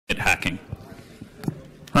hacking.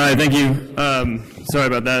 Hi, thank you. Sorry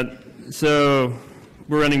about that. So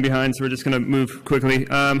we're running behind, so we're just going to move quickly.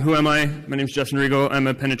 Who am I? My name is Justin Regele. I'm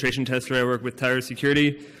a penetration tester. I work with Tyler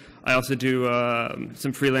Security. I also do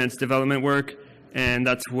some freelance development work, and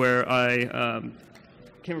that's where I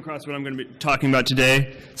came across what I'm going to be talking about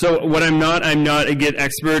today. So what I'm not a Git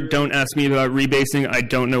expert. Don't ask me about rebasing. I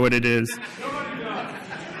don't know what it is.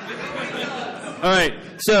 All right,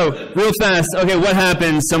 so real fast. Okay, what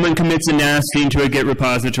happens? Someone commits a nasty into a Git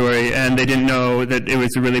repository, and they didn't know that it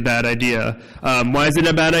was a really bad idea. Why is it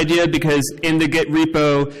a bad idea? Because in the Git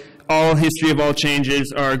repo, all history of all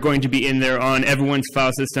changes are going to be in there on everyone's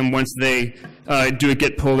file system once they do a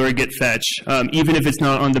git pull or a git fetch, even if it's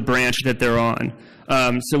not on the branch that they're on.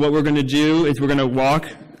 So what we're going to do is we're going to walk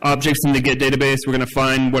objects in the Git database. We're going to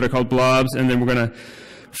find what are called blobs, and then we're going to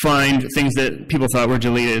find things that people thought were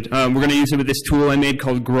deleted. We're going to use it with this tool I made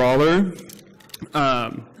called Grawler.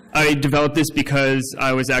 I developed this because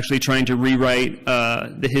I was actually trying to rewrite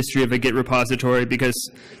the history of a Git repository because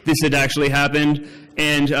this had actually happened.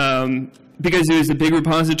 And because it was a big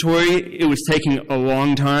repository, it was taking a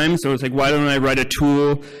long time. So it's like, why don't I write a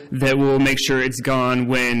tool that will make sure it's gone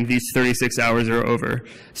when these 36 hours are over?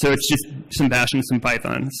 So it's just some Bash and some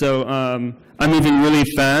Python. So I'm moving really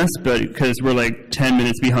fast, but because we're like 10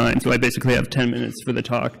 minutes behind. So I basically have 10 minutes for the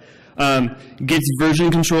talk. Git's version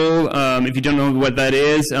control, if you don't know what that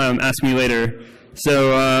is, ask me later.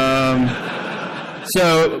 So,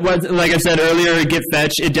 like I said earlier, git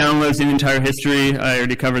fetch, it downloads the entire history. I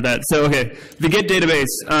already covered that. So, okay, the Git database,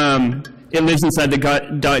 it lives inside the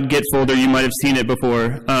 .git folder. You might have seen it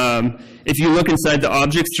before. If you look inside the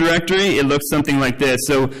objects directory, it looks something like this.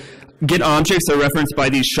 So, Git objects are referenced by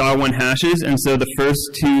these SHA-1 hashes, and so the first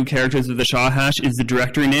two characters of the SHA hash is the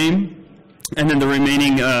directory name. And then the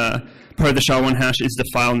remaining part of the SHA-1 hash is the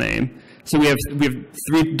file name. So we have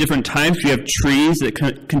three different types. We have trees that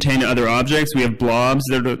contain other objects. We have blobs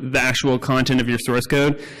that are the actual content of your source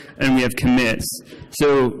code. And we have commits.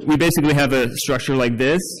 So we basically have a structure like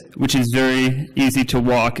this, which is very easy to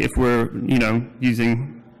walk if we're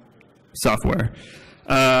using software.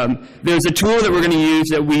 There's a tool that we're going to use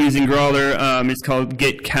that we use in Grawler. It's called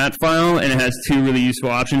git-cat-file, and it has two really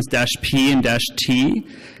useful options, -p and -t.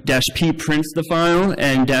 -p prints the file,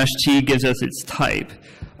 and -t gives us its type.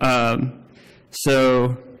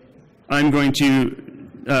 So I'm going to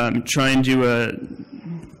try and do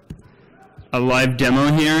a live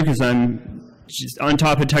demo here, because I'm just on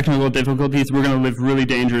top of technical difficulties. We're going to live really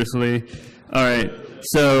dangerously. All right,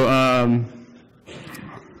 so...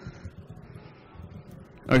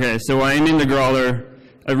 Okay, so I'm in the Grawler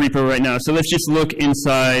repo right now. So let's just look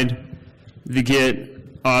inside the Git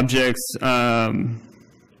objects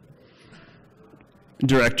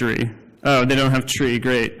directory. Oh, they don't have tree.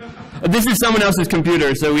 Great. This is someone else's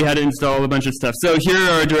computer, so we had to install a bunch of stuff. So here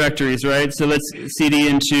are our directories, right? So let's cd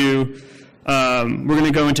into, we're going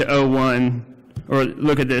to go into O1, or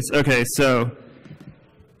look at this. Okay, so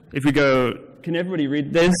if we go, can everybody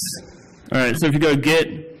read this? All right, so if you go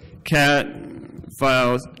git cat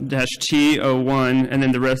files -t01 and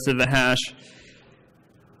then the rest of the hash,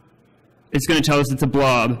 it's going to tell us it's a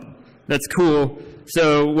blob. That's cool.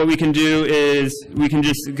 So what we can do is we can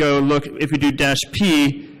just go look. If we do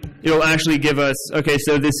 -p, it'll actually give us, okay,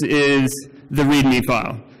 so this is the README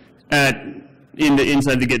file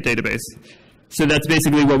inside the Git database. So that's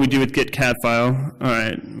basically what we do with git-cat file. All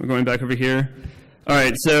right, we're going back over here. All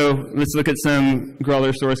right, so let's look at some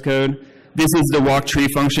Grawler source code. This is the walk tree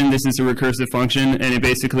function. This is a recursive function, and it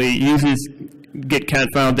basically uses git-cat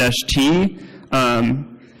file -t.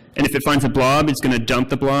 And if it finds a blob, it's going to dump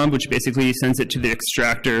the blob, which basically sends it to the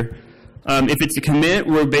extractor. If it's a commit,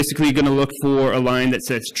 we're basically going to look for a line that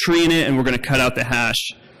says tree in it, and we're going to cut out the hash,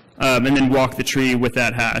 and then walk the tree with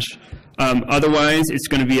that hash. Otherwise, it's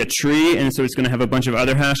going to be a tree, and so it's going to have a bunch of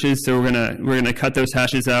other hashes. So we're going to cut those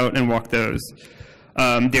hashes out and walk those.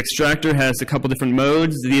 The extractor has a couple different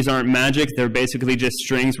modes. These aren't magic. They're basically just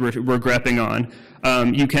strings we're grepping on.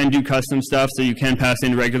 You can do custom stuff, so you can pass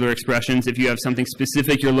in regular expressions. If you have something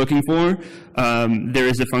specific you're looking for, there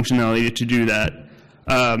is a functionality to do that.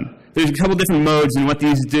 There's a couple different modes, and what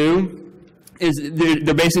these do is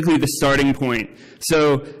they're basically the starting point.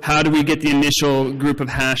 So how do we get the initial group of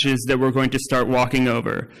hashes that we're going to start walking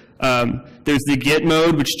over? There's the git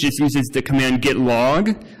mode, which just uses the command git-log.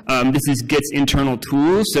 This is Git's internal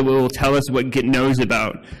tool, so it will tell us what Git knows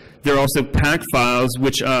about. There are also pack files,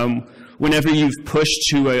 which whenever you've pushed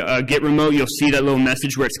to a Git remote, you'll see that little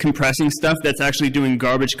message where it's compressing stuff that's actually doing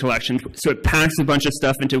garbage collection. So it packs a bunch of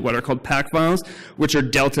stuff into what are called pack files, which are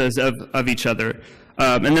deltas of each other.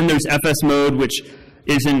 And then there's FS mode, which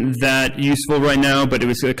isn't that useful right now, but it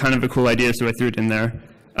was kind of a cool idea, so I threw it in there.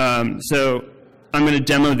 So I'm going to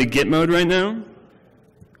demo the git mode right now.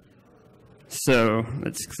 So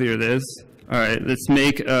let's clear this. All right, let's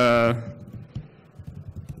make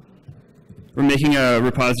we're making a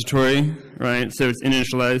repository, right? So it's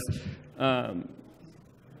initialized.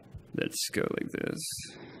 Let's go like this.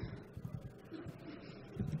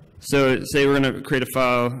 So say we're going to create a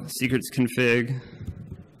file, secrets config,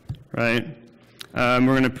 right? We're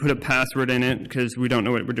going to put a password in it because we don't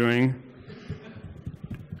know what we're doing.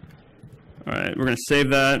 All right, we're going to save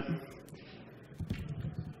that.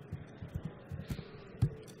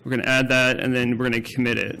 We're going to add that, and then we're going to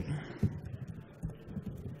commit it.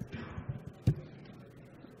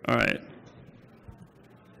 All right.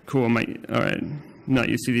 Cool. All right. Not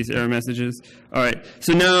used to these error messages. All right.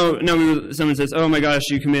 So now someone says, "Oh my gosh,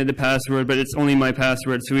 you committed the password, but it's only my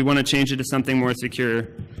password." So we want to change it to something more secure.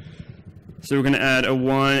 So we're going to add a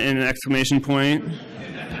 1 and an exclamation point.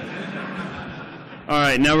 All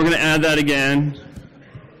right. Now we're going to add that again.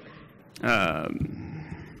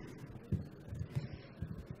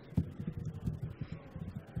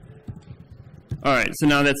 All right, so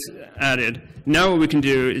now that's added. Now what we can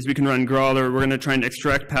do is we can run Grawler. We're going to try and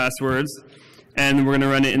extract passwords, and we're going to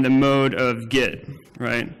run it in the mode of Git,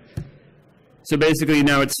 right? So basically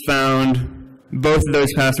now it's found both of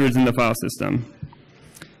those passwords in the file system.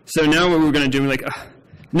 So now what we're going to do,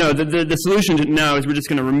 the solution now is we're just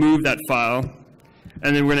going to remove that file,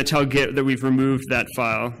 and then we're going to tell Git that we've removed that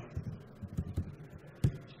file.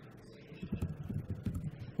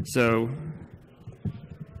 So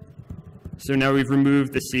now we've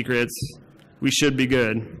removed the secrets. We should be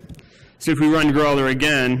good. So if we run Grawler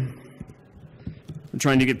again, we're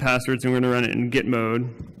trying to get passwords, and we're going to run it in Git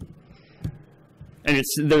mode. And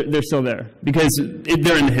they're still there because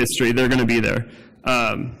they're in the history. They're going to be there.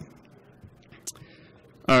 All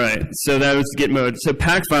right, so that was Git mode. So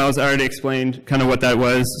pack files, I already explained kind of what that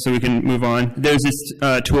was, so we can move on. There's this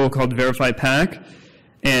tool called verify pack,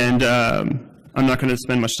 and I'm not going to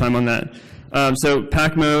spend much time on that. So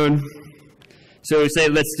pack mode. So we say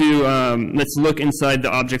let's look inside the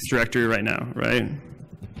objects directory right now, right?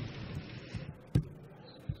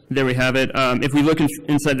 There we have it. If we look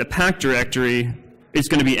inside the pack directory, it's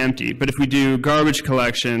going to be empty. But if we do garbage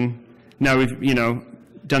collection, now we've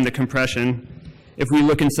done the compression. If we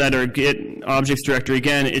look inside our Git objects directory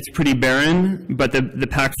again, it's pretty barren, but the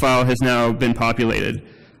pack file has now been populated.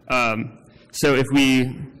 So if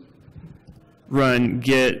we run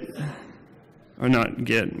Git, or not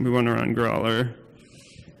Git, we want to run Grawler.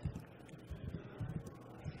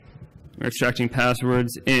 We're extracting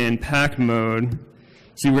passwords in pack mode.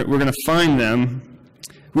 So we're going to find them.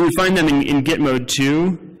 We would find them in Git mode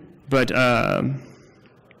too, but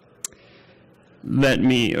let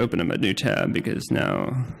me open up a new tab because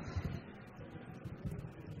now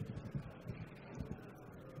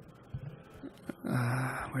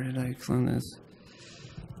where did I clone this?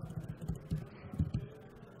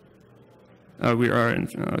 Oh, we are in,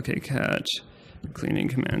 okay, catch, cleaning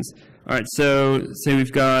commands. All right, so say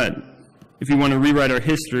we've got, if you want to rewrite our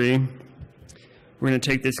history, we're going to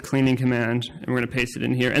take this cleaning command and we're going to paste it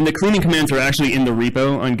in here. And the cleaning commands are actually in the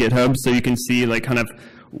repo on GitHub, so you can see like kind of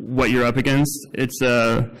what you're up against. It's,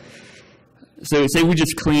 so say we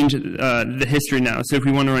just cleaned the history now. So if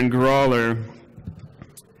we want to run Grawler,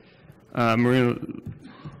 we're going to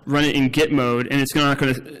run it in Git mode, and it's not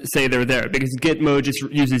going to say they're there because Git mode just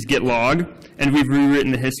uses git-log, and we've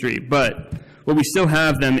rewritten the history. But what we still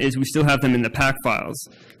have them is we still have them in the pack files,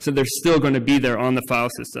 so they're still going to be there on the file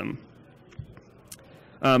system.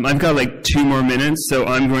 I've got like 2 more minutes, so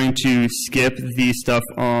I'm going to skip the stuff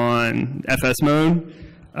on FS mode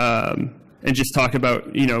and just talk about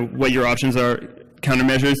what your options are,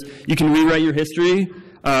 countermeasures. You can rewrite your history.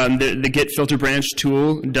 The Git filter branch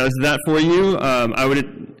tool does that for you. I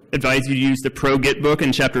would advise you to use the Pro Git book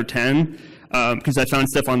in chapter 10 because I found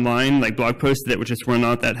stuff online, like blog posts that just were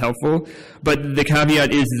not that helpful. But the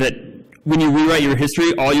caveat is that when you rewrite your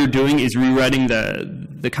history, all you're doing is rewriting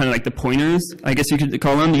the kind of like the pointers, I guess you could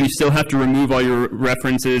call them. You still have to remove all your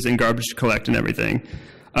references and garbage collect and everything.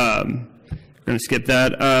 I'm going to skip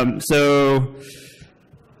that. So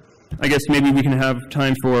I guess maybe we can have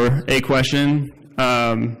time for a question.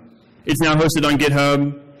 It's now hosted on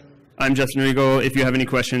GitHub. I'm Justin Regele. If you have any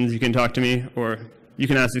questions, you can talk to me, or you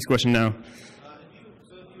can ask this question now.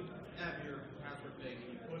 So if you have your password thing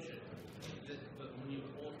and you push it, but when you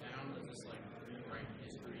hold down, does this like rewrite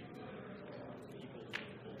history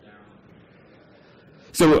equal down?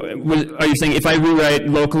 So are you saying if I rewrite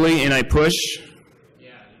locally and I push? Yeah,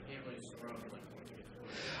 you can't really scrub like when you get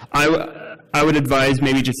pushed. I I would advise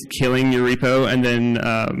maybe just killing your repo and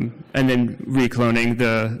then recloning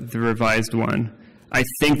the revised one. I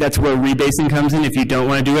think that's where rebasing comes in if you don't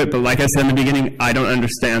want to do it, but like I said in the beginning, I don't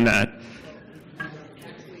understand that.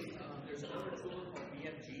 Actually, there's another tool called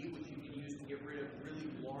BFG, which you can use to get rid of really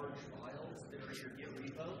large files that are in your Git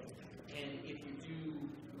repo. And if you do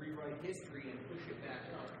rewrite history and push it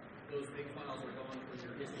back up, those big files are gone from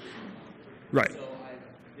your history. Right. So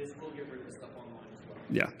this will get rid of the stuff online as well.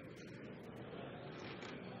 Yeah.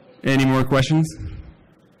 Any more questions?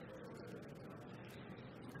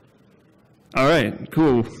 All right,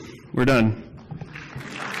 cool. We're done.